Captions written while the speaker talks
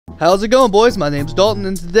How's it going, boys? My name's Dalton,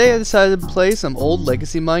 and today I decided to play some old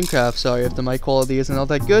legacy Minecraft. Sorry if the mic quality isn't all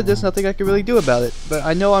that good, there's nothing I can really do about it. But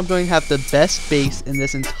I know I'm going to have the best base in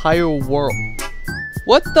this entire world.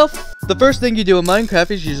 What the f- The first thing you do in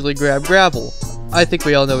Minecraft is usually grab gravel. I think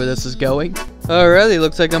we all know where this is going. Alrighty,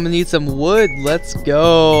 looks like I'm gonna need some wood. Let's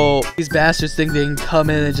go. These bastards think they can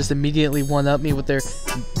come in and just immediately one-up me with their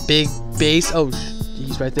big base. Oh,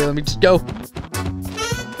 he's right there. Let me just go.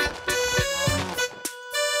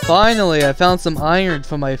 Finally, I found some iron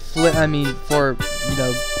for my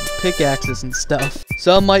pickaxes and stuff.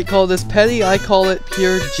 Some might call this petty, I call it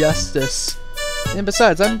pure justice. And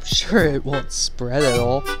besides, I'm sure it won't spread at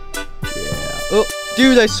all. Yeah. Oh,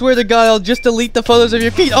 dude, I swear to God, I'll just delete the photos of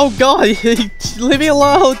your feet. Oh God, leave me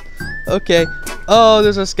alone. Okay. Oh,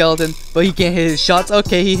 there's a skeleton, but he can't hit his shots.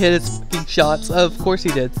 Okay, he hit his fucking shots. Of course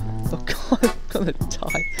he did. Oh God, I'm gonna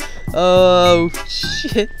die. Oh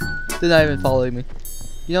shit. They're not even following me.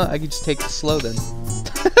 You know what? I could just take it slow then.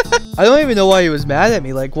 I don't even know why he was mad at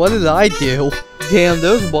me. Like, what did I do? Damn,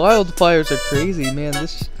 those wildfires are crazy, man.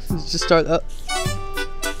 This just start up.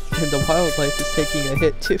 And the wildlife is taking a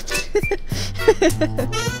hit too.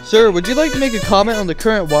 Sir, would you like to make a comment on the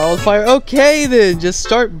current wildfire? Okay then, just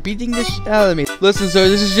start beating the shit out of me. Listen, sir,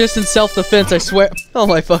 this is just in self-defense, I swear. Oh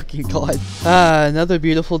my fucking God. Ah, another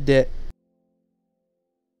beautiful day.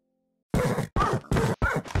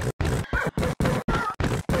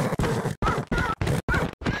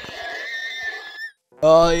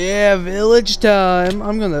 Oh yeah, village time.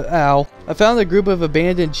 I'm gonna, ow. I found a group of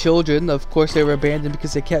abandoned children. Of course they were abandoned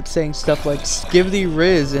because they kept saying stuff like Skivity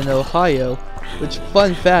Riz in Ohio. Which,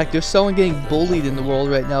 fun fact, there's someone getting bullied in the world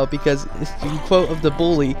right now because, in quote of the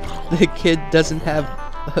bully, the kid doesn't have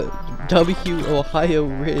W Ohio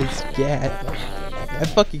Riz. Gat. I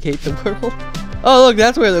fucking hate the world. Oh look,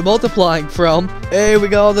 that's where they're multiplying from. Hey, we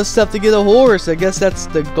got all this stuff to get a horse. I guess that's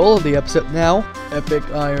the goal of the episode now. Epic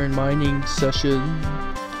iron mining session.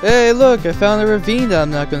 Hey look, I found a ravine that I'm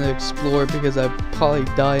not going to explore because I'd probably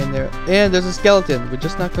die in there. And there's a skeleton. We're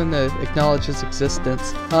just not going to acknowledge his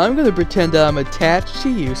existence. I'm going to pretend that I'm attached to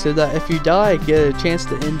you so that if you die, I get a chance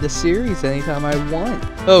to end the series anytime I want.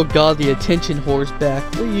 Oh God, the attention whore's back.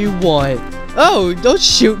 What do you want? Oh, don't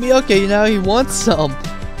shoot me. Okay, now he wants some.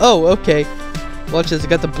 Oh, okay. Watch this, I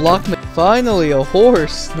got the block. Finally, a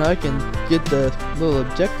horse. Now I can get the little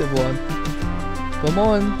objective one. Come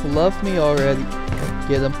on, love me already.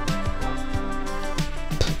 Get him.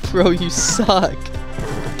 Bro, you suck.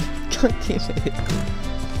 God damn it.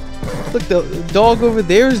 Look, the dog over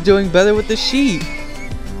there is doing better with the sheep.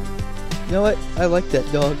 You know what? I like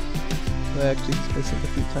that dog. I actually he's missing a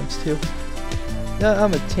few times too. Yeah,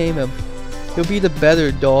 I'm gonna tame him. He'll be the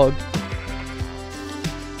better dog.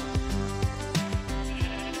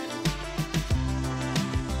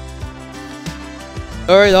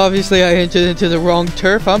 Alright, obviously I entered into the wrong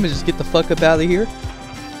turf. I'm gonna just get the fuck up out of here.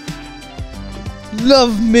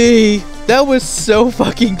 Love me! That was so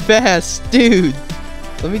fucking fast, dude!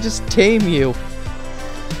 Let me just tame you.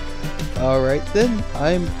 Alright then,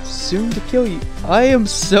 I'm soon to kill you. I am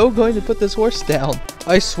so going to put this horse down.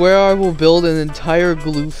 I swear I will build an entire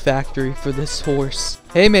glue factory for this horse.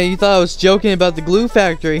 Hey man, you thought I was joking about the glue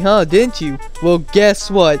factory, huh? Didn't you? Well,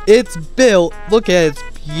 guess what? It's built! Look at its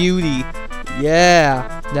beauty.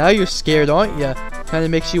 Yeah, now you're scared, aren't ya? Kinda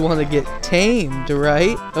makes you want to get tamed,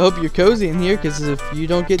 right? I hope you're cozy in here, because if you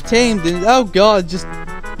don't get tamed, then, oh God, just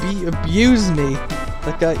abuse me.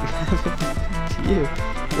 Like I haven't to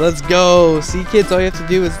you. Let's go. See, kids, all you have to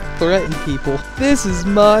do is threaten people. This is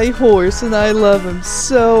my horse, and I love him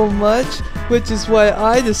so much, which is why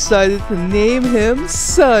I decided to name him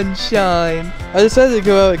Sunshine. I decided to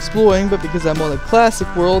go out exploring, but because I'm on a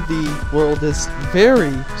classic world, the world is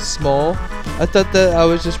very small. I thought that I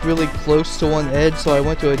was just really close to one edge, so I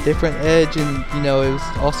went to a different edge, and you know, it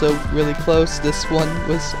was also really close. This one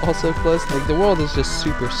was also close. Like, the world is just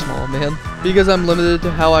super small, man. Because I'm limited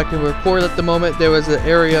to how I can record at the moment, there was an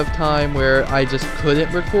area of time where I just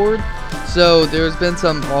couldn't record. So there's been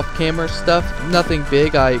some off-camera stuff, nothing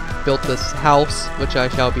big. I built this house, which I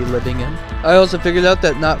shall be living in. I also figured out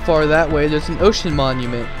that not far that way, there's an ocean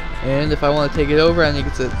monument. And if I want to take it over, I need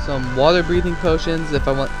to get some water-breathing potions. If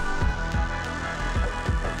I want...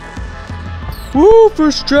 Woo!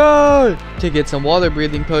 First try! To get some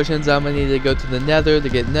water-breathing potions, I'm gonna need to go to the nether to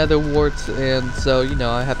get nether warts. And so, you know,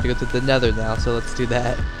 I have to go to the nether now, so let's do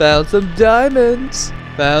that. Found some diamonds!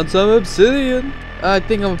 Found some obsidian! I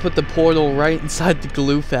think I'm gonna put the portal right inside the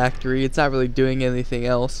glue factory. It's not really doing anything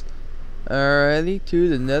else. Alrighty, to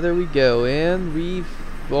the nether we go, and we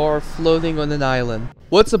are floating on an island.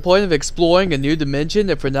 What's the point of exploring a new dimension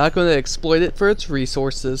if we're not going to exploit it for its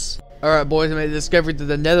resources? Alright boys, I made a discovery that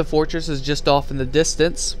the nether fortress is just off in the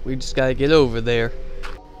distance. We just gotta get over there.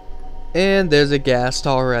 And there's a ghast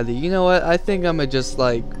already. You know what? I think I'm gonna just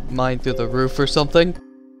like mine through the roof or something.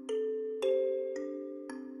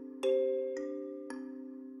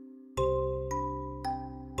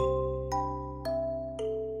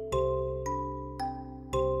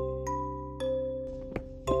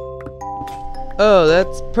 Oh,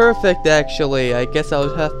 that's perfect actually. I guess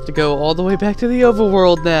I'll have to go all the way back to the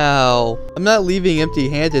overworld now. I'm not leaving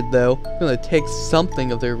empty-handed though. I'm gonna take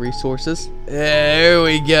something of their resources. There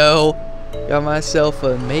we go. Got myself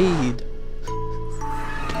a maid.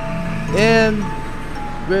 And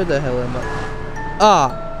where the hell am I?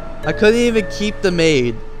 Ah, I couldn't even keep the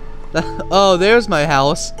maid. Oh, there's my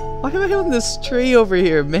house. Why am I on this tree over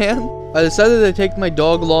here, man? I decided to take my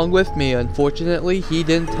dog along with me. Unfortunately, he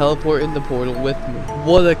didn't teleport in the portal with me.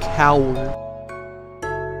 What a coward.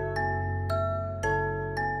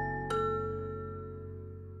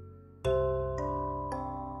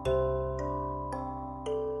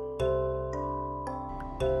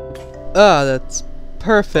 Ah, that's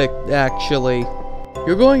perfect, actually.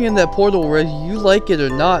 You're going in that portal whether you like it or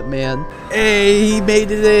not, man. Hey, he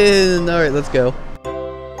made it in! Alright, let's go.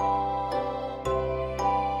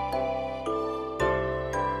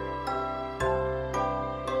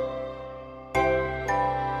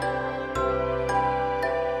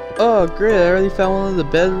 Oh, great, I already found one of the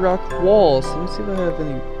bedrock walls. Let me see if I have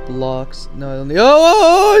any blocks. No, I don't need—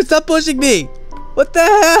 Oh, stop pushing me! What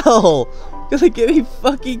the hell? You're gonna get me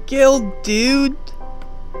fucking killed, dude!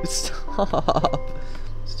 Stop.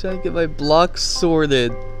 Just trying to get my blocks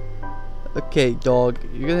sorted. Okay, dog,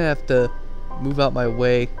 you're gonna have to move out my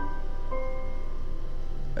way.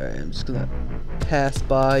 Alright, I'm just gonna pass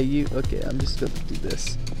by you. Okay, I'm just gonna do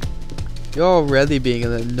this. You're already being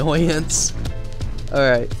an annoyance.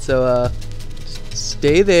 Alright, so, just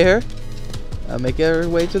stay there. I'll make our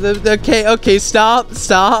way to the— Okay, stop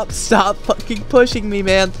fucking pushing me,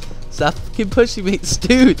 man. Stop fucking pushing me.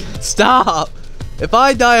 Dude, stop. If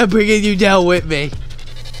I die, I'm bringing you down with me.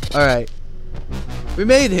 Alright. We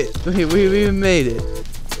made it. We made it.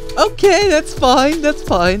 Okay, that's fine, that's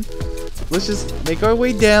fine. Let's just make our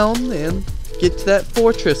way down and get to that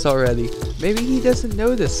fortress already. Maybe he doesn't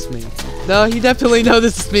notice me. No, he definitely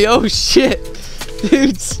notices me. Oh, shit.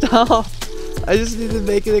 Dude, stop. I just need to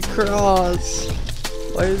make it across.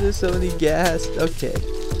 Why are there so many ghast? Okay.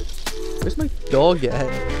 Where's my dog at?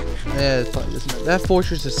 Yeah, it probably doesn't matter. That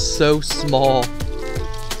fortress is so small.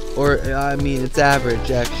 Or, I mean, it's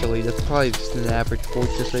average, actually. That's probably just an average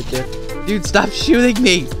fortress right there. Dude, stop shooting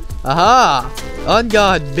me! Aha! On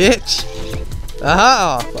guard, bitch!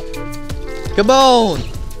 Aha! Come on!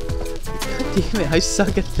 God damn it, I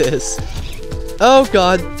suck at this. Oh,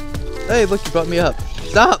 God. Hey, look, you brought me up.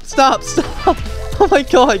 Stop! Oh my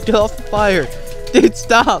god, get off the fire. Dude,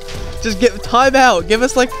 stop! Just get time out. Give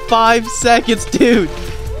us like 5 seconds, dude.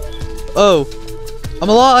 Oh. I'm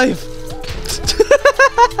alive!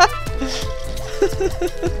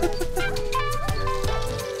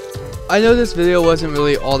 I know this video wasn't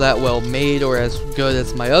really all that well made or as good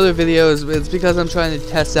as my other videos, but it's because I'm trying to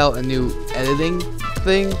test out a new editing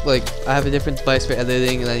thing. Like, I have a different device for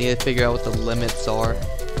editing and I need to figure out what the limits are.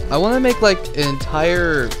 I want to make like an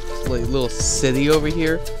entire like little city over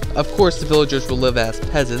here. Of course, the villagers will live as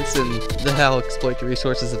peasants and they'll exploit the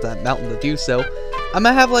resources of that mountain to do so. I'm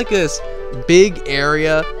gonna have like this big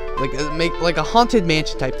area, like make like a haunted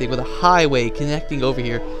mansion type thing with a highway connecting over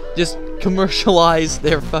here. Just commercialize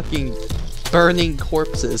their fucking burning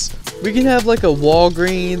corpses. We can have like a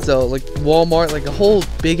Walgreens, like Walmart, like a whole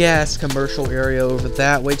big ass commercial area over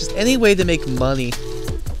that way. Just any way to make money.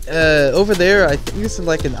 Over there, I think it's in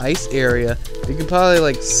like an ice area. You can probably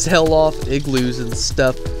like sell off igloos and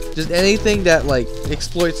stuff. Just anything that like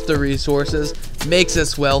exploits the resources, makes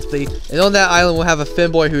us wealthy. And on that island, we'll have a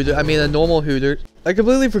femboy hooter. I mean, a normal hooter. I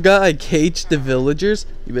completely forgot I caged the villagers.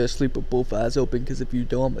 You better sleep with both eyes open, because if you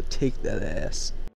don't, I'm gonna take that ass.